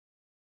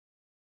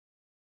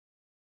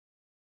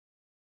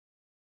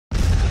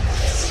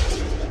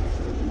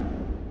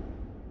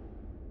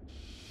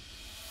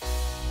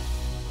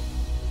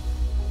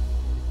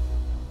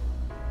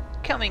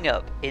Coming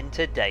up in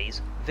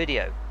today's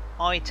video,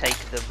 I take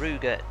the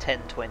Ruger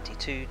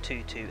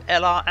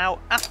 1022-22LR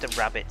out after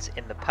rabbits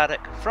in the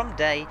paddock from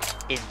day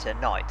into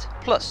night.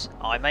 Plus,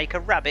 I make a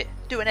rabbit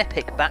do an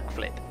epic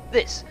backflip.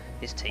 This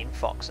is Team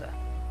Foxer.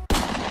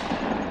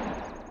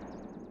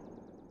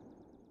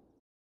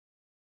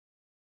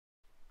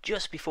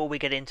 Just before we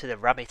get into the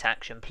rabbit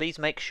action, please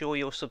make sure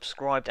you're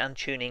subscribed and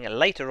tuning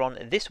later on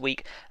this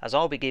week, as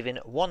I'll be giving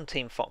one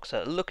Team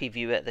Foxer lucky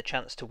viewer the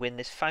chance to win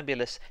this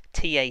fabulous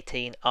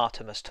T18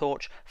 Artemis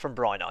torch from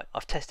Brino.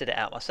 I've tested it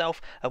out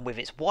myself, and with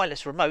its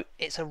wireless remote,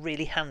 it's a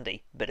really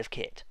handy bit of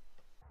kit.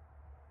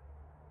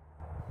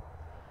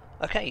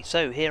 Okay,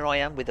 so here I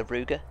am with the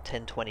Ruger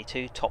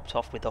 1022, topped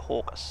off with the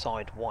Hawke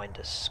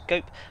Sidewinder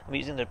scope. I'm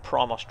using the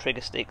Primos trigger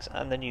sticks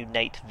and the new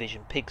Nate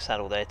Vision pig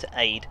saddle there to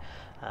aid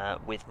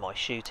with my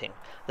shooting.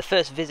 The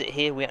first visit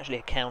here we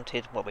actually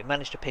counted, well, we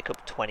managed to pick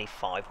up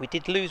 25. We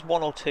did lose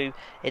one or two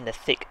in the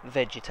thick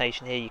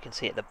vegetation here. You can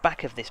see at the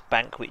back of this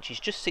bank, which is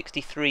just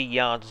 63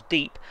 yards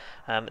deep,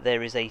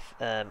 there is a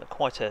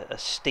quite a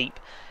steep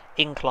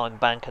incline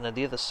bank, and on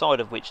the other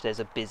side of which there's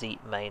a busy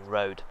main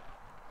road.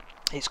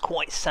 It's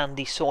quite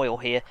sandy soil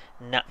here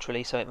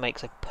naturally, so it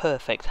makes a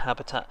perfect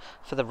habitat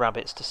for the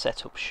rabbits to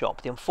set up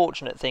shop. The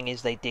unfortunate thing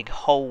is they dig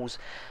holes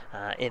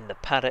in the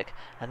paddock,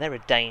 and they're a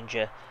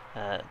danger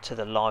to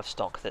the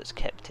livestock that's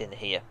kept in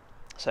here.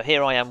 So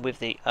here I am with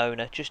the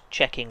owner, just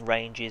checking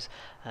ranges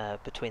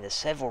between the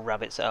several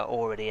rabbits that are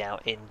already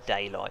out in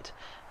daylight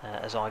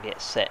as I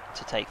get set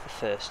to take the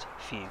first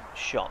few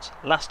shots.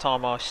 Last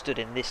time I stood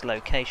in this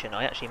location,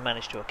 I actually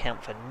managed to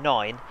account for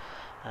 9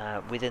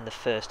 within the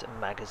first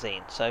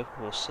magazine, so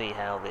we'll see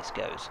how this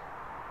goes.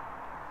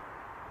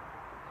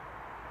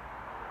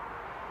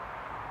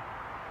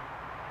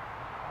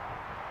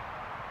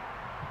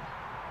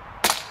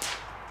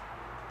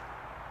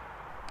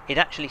 It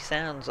actually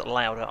sounds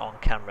louder on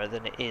camera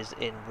than it is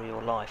in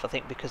real life. I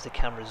think because the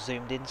camera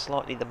zoomed in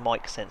slightly, the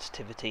mic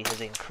sensitivity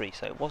has increased,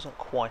 so it wasn't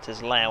quite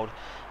as loud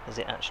as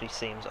it actually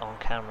seems on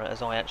camera,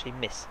 as I actually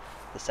miss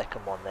the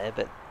second one there.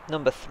 But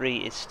number 3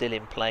 is still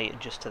in play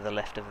just to the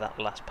left of that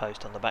last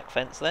post on the back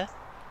fence there.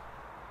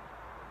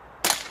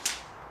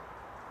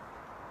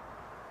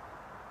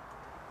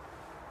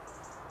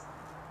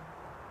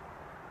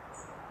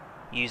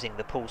 Using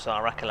the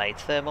Pulsar Accolade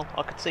thermal,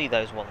 I could see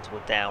those ones were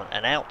down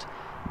and out.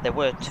 There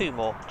were 2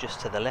 more just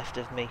to the left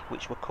of me,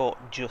 which were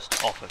caught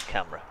just off of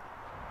camera.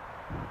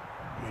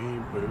 He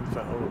moved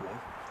that other one.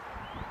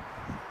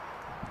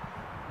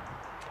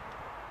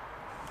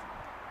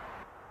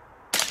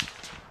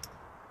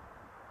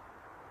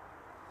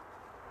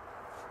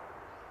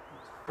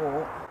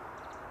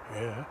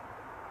 Yeah.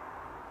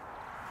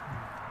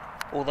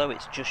 Although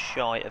it's just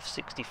shy of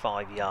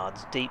 65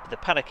 yards deep, the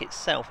paddock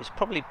itself is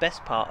probably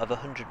best part of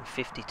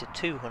 150 to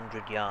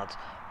 200 yards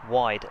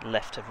wide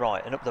left to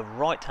right, and up the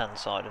right hand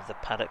side of the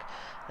paddock,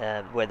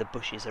 where the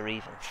bushes are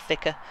even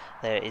thicker,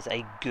 there is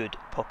a good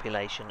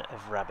population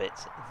of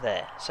rabbits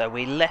there. So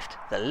we left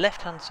the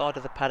left hand side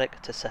of the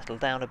paddock to settle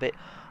down a bit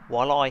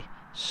while I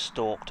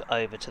stalked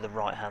over to the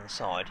right hand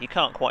side. You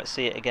can't quite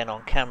see it again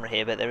on camera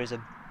here, but there is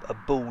a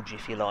bulge,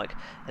 if you like,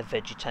 of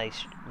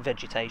vegetation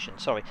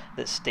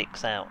that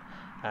sticks out.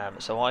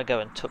 So I go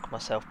and tuck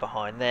myself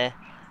behind there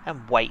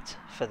and wait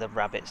for the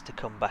rabbits to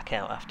come back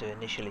out after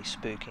initially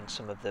spooking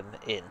some of them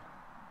in.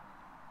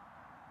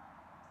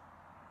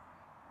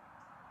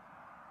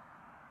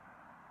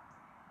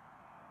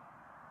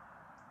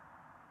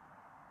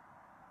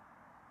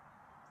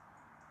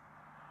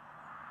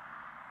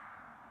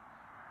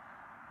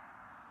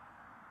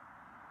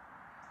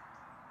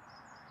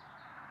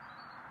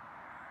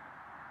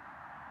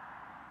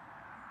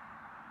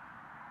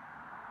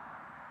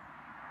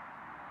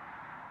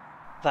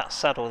 That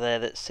saddle there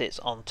that sits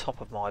on top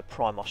of my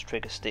Primos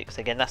trigger sticks,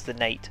 again that's the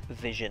Nate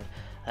Vision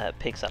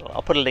pig saddle.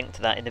 I'll put a link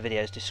to that in the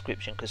video's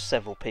description because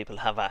several people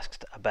have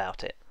asked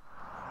about it.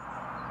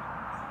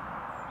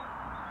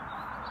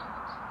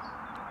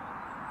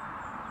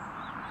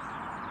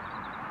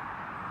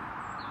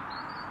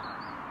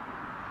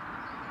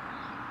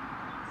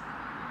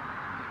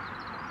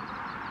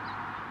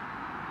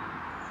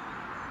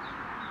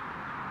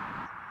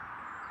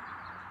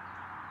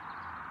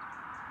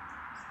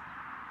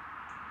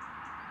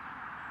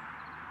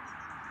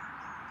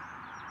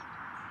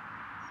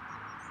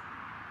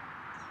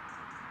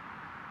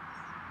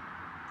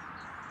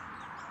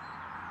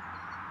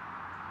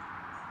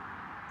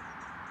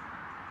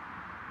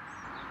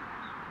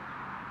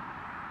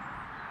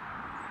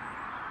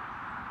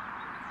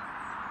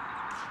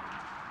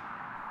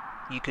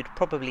 You could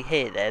probably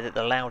hear there that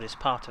the loudest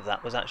part of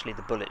that was actually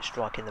the bullet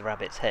striking the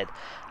rabbit's head,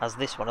 as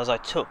this one, as I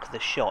took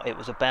the shot, it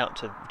was about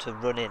to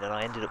run in and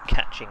I ended up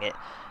catching it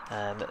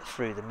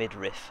through the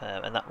midriff,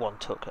 and that one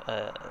took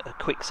a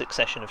quick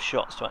succession of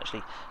shots to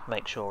actually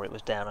make sure it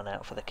was down and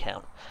out for the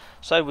count.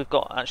 So we've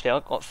got, actually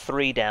I've got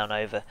 3 down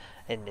over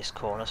in this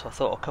corner, so I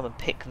thought I'll come and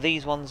pick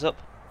these ones up,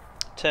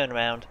 turn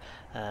around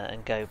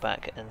and go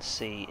back and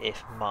see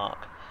if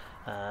Mark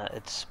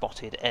had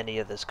spotted any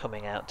others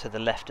coming out to the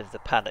left of the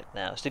paddock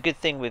now. It's a good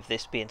thing with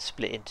this being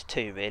split into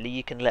two, really.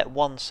 You can let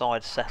one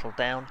side settle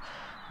down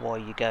while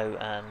you go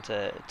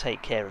and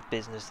take care of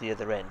business the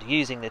other end.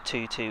 Using the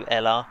 2.2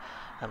 LR,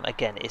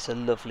 again, it's a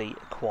lovely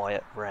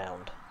quiet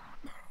round.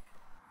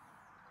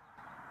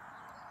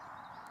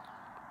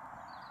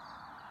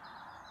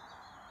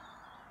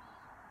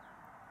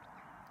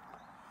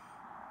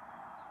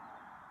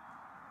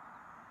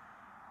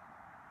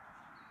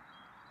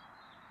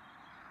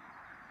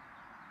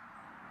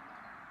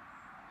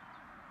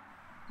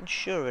 And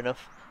sure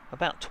enough,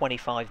 about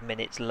 25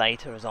 minutes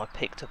later, as I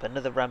picked up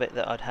another rabbit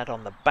that I'd had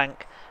on the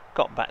bank,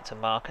 got back to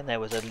mark, and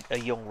there was a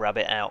young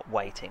rabbit out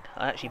waiting.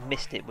 I actually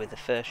missed it with the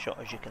first shot,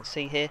 as you can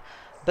see here,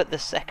 but the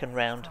second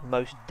round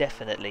most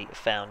definitely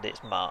found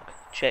its mark.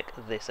 Check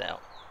this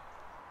out.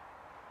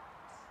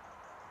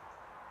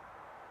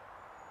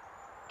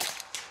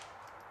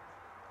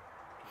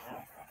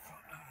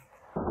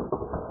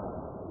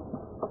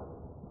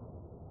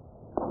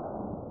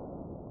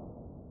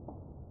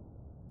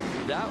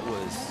 That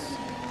was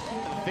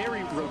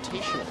very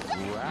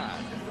rotational.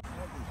 Rad.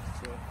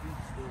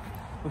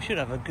 We should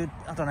have a good...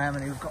 I don't know how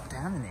many we've got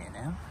down in here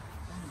now.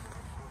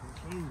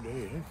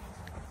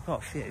 Got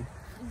a few.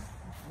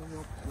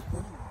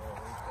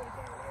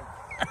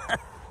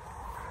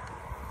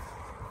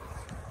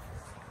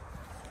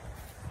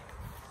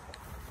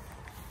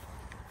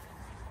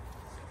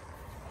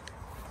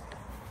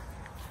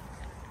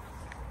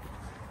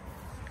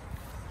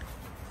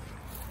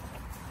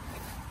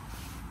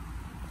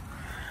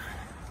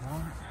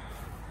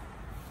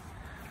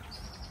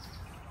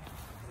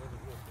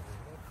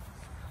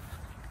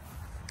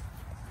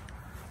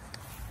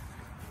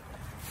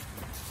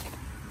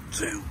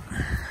 Two.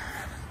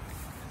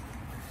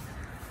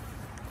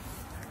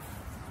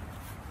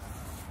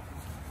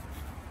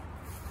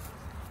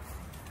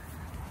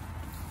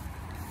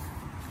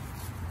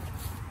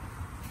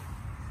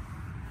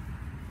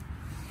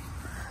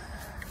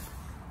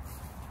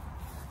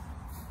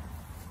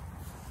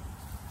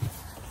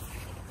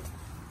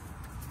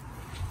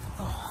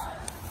 Oh,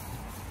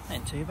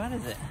 ain't too bad,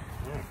 is it?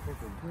 Yeah,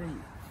 fucking great.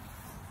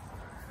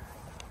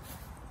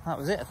 That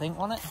was it, I think,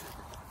 wasn't it?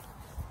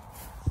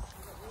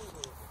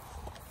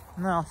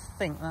 No, I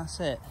think that's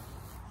it.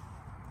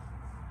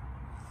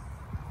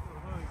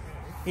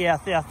 Yeah,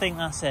 I think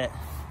that's it.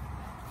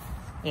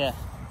 Yeah.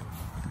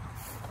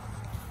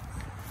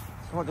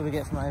 So what do we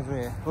get from over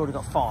here? We've already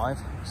got 5,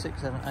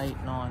 6, 7,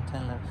 8, 9,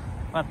 10, 11.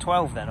 We had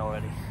 12 then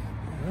already.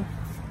 Yeah.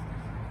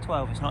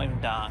 12, it's not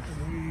even dark.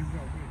 You've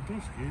got a bit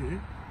dusky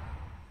here.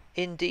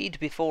 Indeed,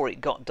 before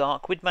it got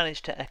dark, we'd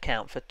managed to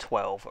account for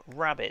 12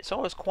 rabbits. So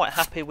I was quite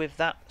happy with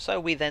that. So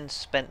we then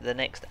spent the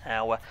next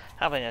hour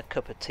having a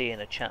cup of tea and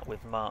a chat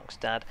with Mark's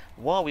dad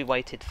while we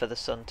waited for the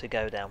sun to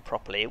go down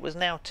properly. It was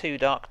now too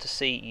dark to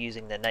see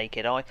using the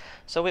naked eye,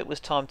 so it was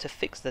time to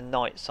fix the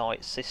night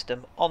sight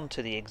system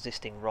onto the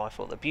existing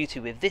rifle. The beauty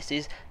with this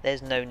is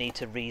there's no need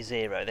to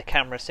re-zero. The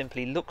camera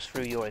simply looks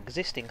through your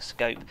existing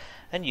scope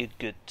and you're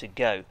good to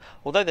go.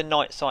 Although the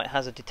night sight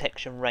has a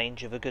detection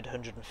range of a good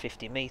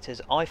 150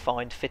 metres, I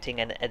find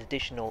fitting an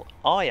additional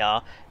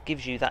IR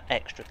gives you that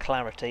extra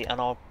clarity, and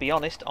I'll be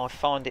honest, I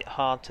find it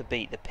hard to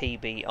beat the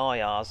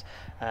PBIRs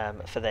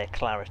for their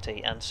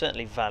clarity and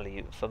certainly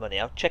value for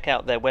money. I'll check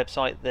out their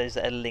website, there's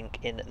a link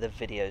in the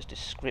video's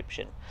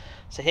description.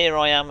 So here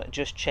I am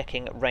just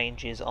checking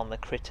ranges on the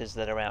critters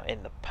that are out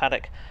in the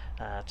paddock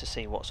to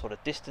see what sort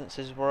of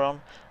distances we're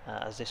on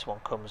as this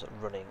one comes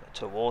running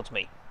towards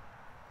me.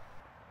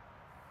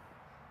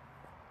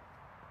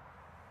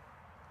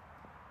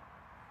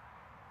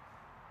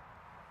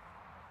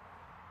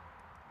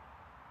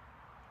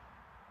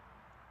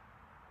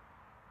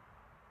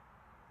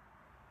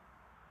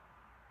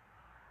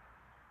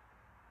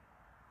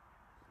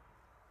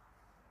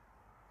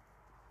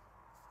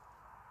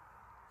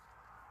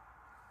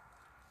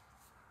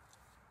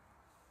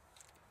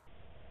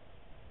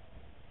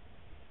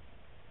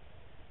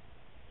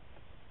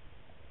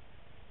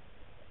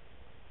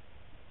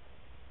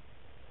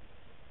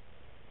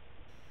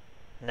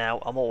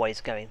 Now, I'm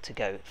always going to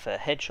go for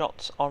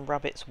headshots on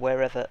rabbits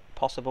wherever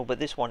possible, but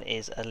this one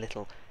is a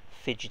little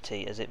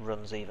fidgety as it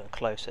runs even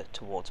closer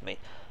towards me.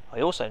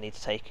 I also need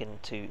to take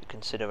into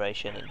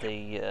consideration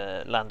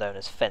the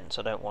landowner's fence.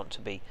 I don't want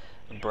to be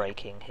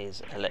breaking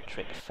his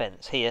electric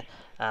fence. Here,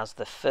 as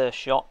the first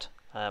shot,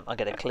 I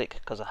get a click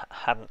because I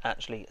hadn't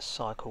actually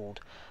cycled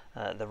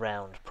the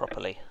round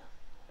properly.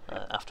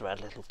 After I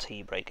had a little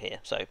tea break here.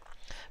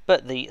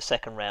 But the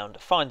second round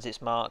finds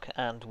its mark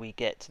and we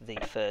get the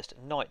first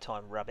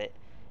nighttime rabbit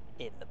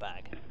in the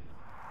bag.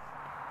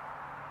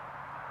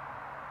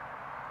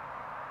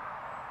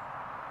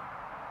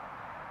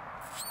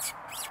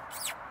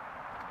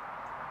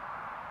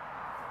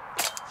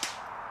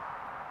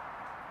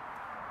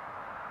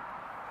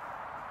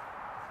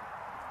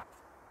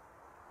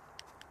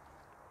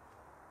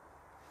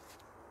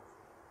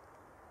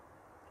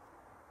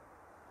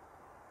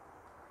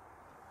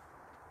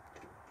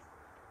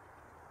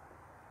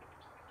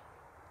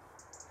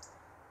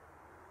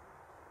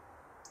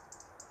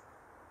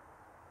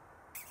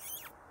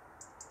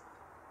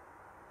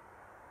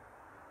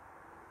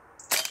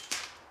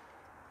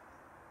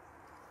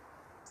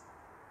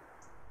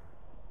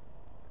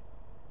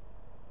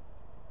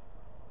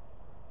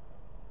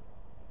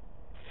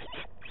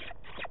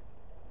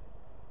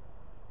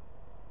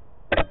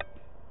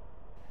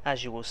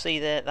 As you will see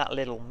there, that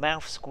little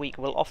mouth squeak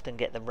will often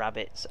get the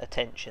rabbit's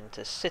attention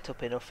to sit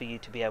up enough for you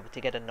to be able to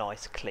get a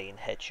nice clean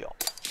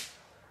headshot.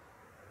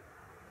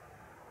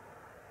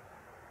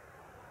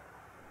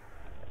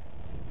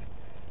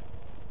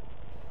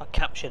 I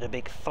captured a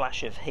big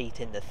flash of heat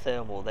in the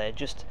thermal there,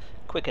 just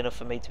quick enough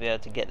for me to be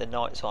able to get the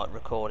night sight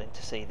recording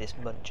to see this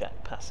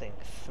muntjac passing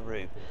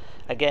through.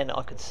 Again,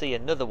 I could see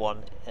another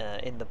one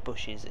in the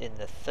bushes in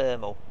the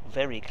thermal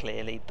very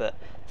clearly, but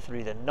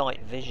through the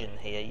night vision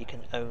here you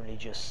can only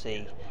just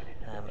see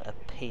a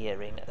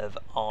peering of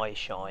eye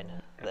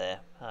shine there,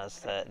 as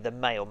the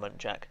male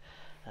muntjac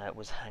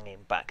was hanging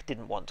back,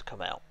 didn't want to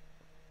come out.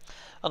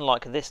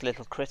 Unlike this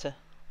little critter,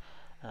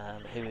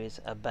 who is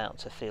about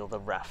to feel the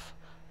wrath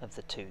of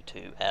the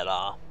 22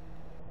 LR.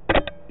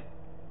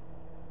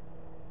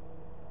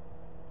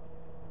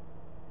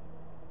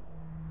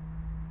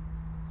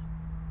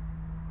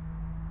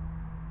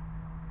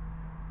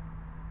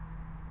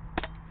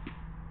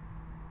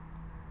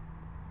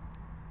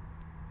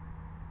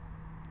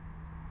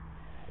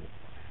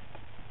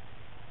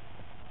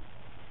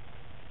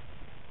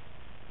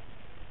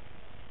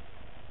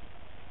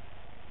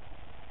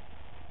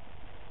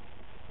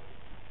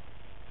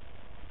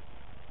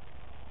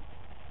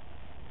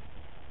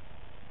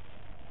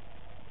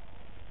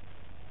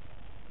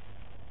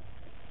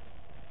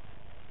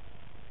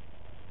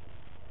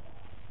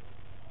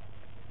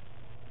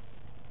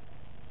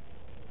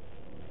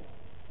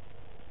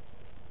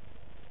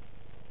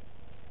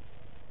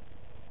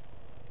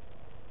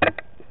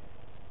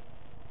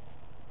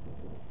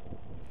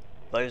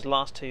 Those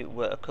last two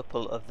were a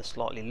couple of the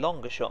slightly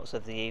longer shots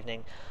of the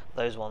evening,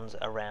 those ones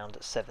around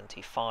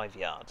 75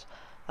 yards.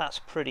 That's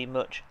pretty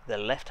much the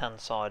left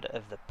hand side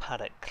of the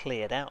paddock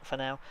cleared out for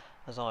now,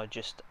 as I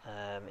just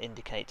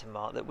indicate to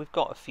Mark that we've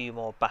got a few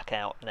more back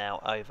out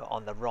now over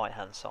on the right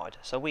hand side.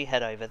 So we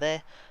head over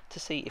there to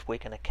see if we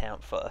can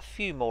account for a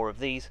few more of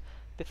these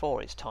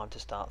before it's time to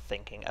start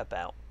thinking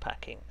about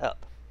packing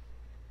up.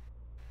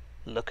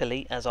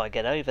 Luckily, as I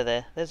get over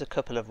there, there's a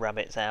couple of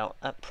rabbits out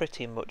at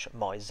pretty much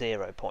my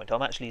 0 point.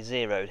 I'm actually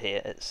zeroed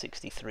here at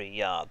 63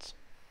 yards.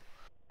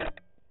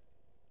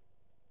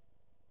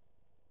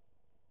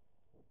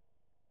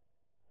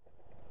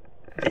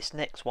 This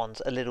next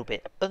one's a little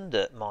bit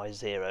under my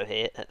 0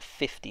 here at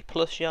 50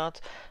 plus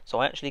yards, so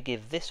I actually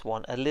give this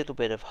one a little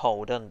bit of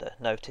hold under.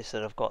 Notice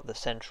that I've got the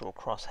central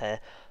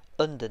crosshair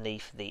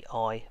underneath the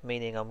eye,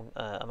 meaning I'm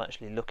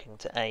actually looking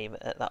to aim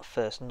at that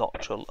first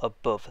notch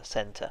above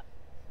centre.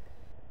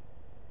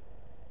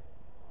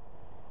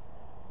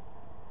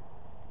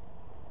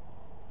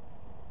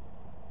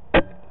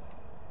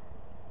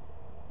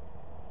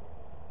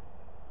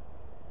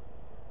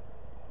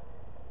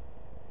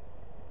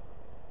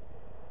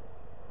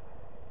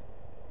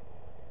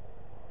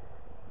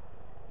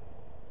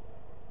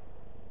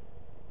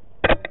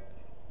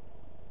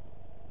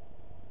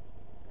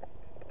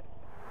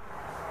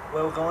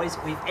 Well guys,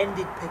 we've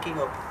ended picking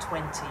up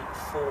 24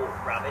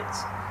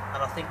 rabbits, and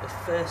I think the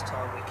first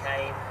time we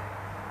came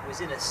was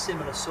in a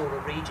similar sort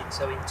of region,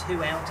 so in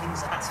 2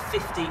 outings that's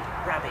 50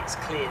 rabbits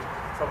cleared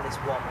from this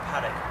one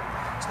paddock.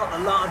 It's not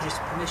the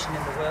largest permission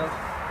in the world,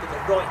 but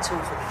the right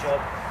tool for the job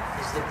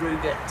is the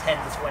Ruger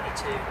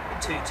 1022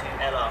 22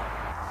 LR.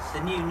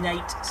 The new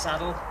Nate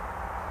saddle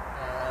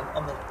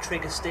on the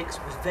trigger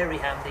sticks was very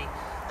handy,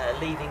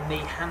 leaving me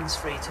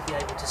hands-free to be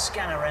able to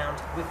scan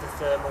around with the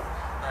thermal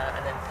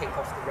and then pick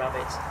off the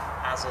rabbits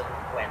as and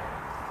when.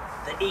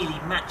 The Ely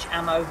Match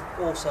ammo,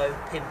 also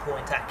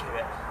pinpoint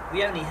accurate.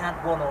 We only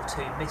had 1 or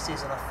 2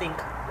 misses and I think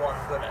 1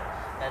 runner,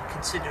 and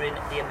considering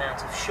the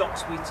amount of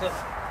shots we took,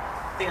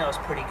 I think that was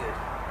pretty good.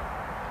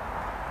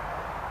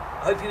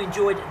 I hope you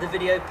enjoyed the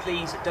video.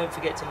 Please don't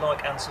forget to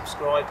like and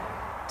subscribe.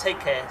 Take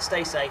care,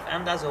 stay safe,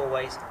 and as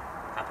always,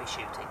 happy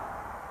shooting.